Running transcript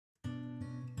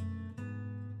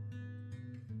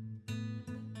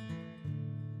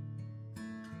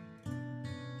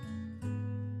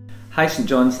Hi St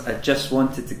John's, I just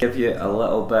wanted to give you a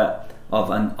little bit of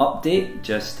an update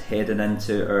just heading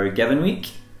into our giving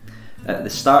week. At the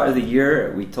start of the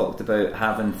year we talked about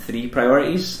having 3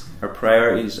 priorities. Our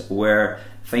priorities were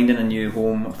finding a new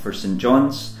home for St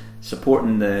John's,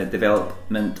 supporting the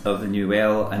development of the new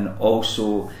well, and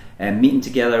also meeting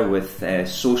together with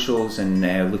socials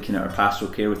and looking at our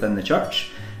pastoral care within the church.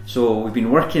 So we've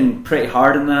been working pretty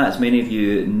hard on that. As many of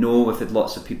you know, we've had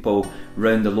lots of people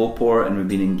around the Lowport, and we've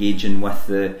been engaging with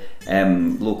the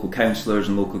local councillors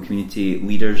and local community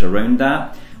leaders around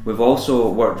that. We've also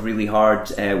worked really hard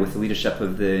with the leadership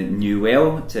of the new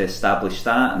well to establish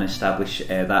that and establish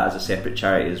that as a separate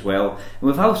charity as well. And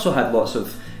we've also had lots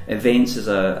of events as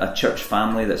a church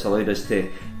family that's allowed us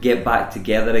to get back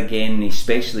together again,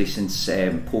 especially since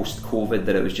post-COVID,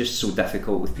 that it was just so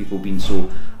difficult with people being so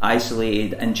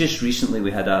isolated. And just recently we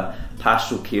had a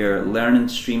pastoral care learning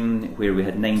stream where we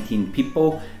had 19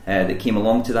 people that came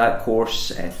along to that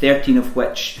course, 13 of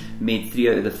which made 3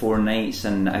 out of the 4 nights,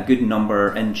 and a good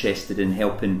number interested in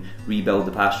helping rebuild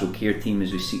the pastoral care team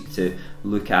as we seek to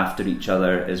look after each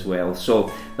other as well.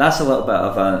 So that's a little bit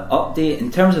of an update.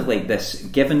 In terms of like this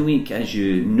giving week, as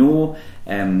you know,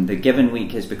 the giving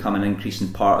week has become an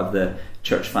increasing part of the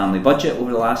church family budget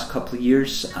over the last couple of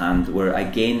years, and we're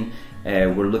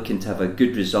looking to have a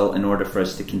good result in order for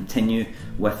us to continue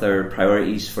with our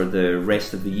priorities for the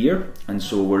rest of the year. And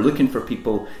so we're looking for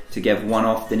people to give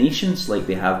one-off donations like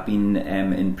they have been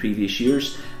in previous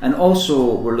years, and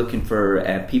also we're looking for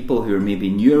people who are maybe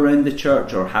new around the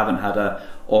church or haven't had a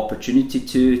opportunity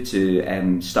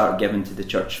to start giving to the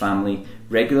church family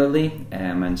regularly,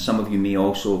 and some of you may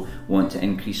also want to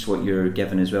increase what you're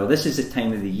giving as well. This is the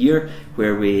time of the year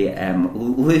where we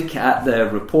look at the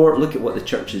report, look at what the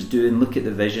church is doing, look at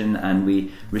the vision, and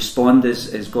we respond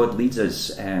as God leads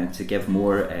us to give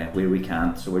more where we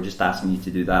can. So we're just asking you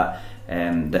to do that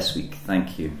this week.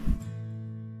 Thank you.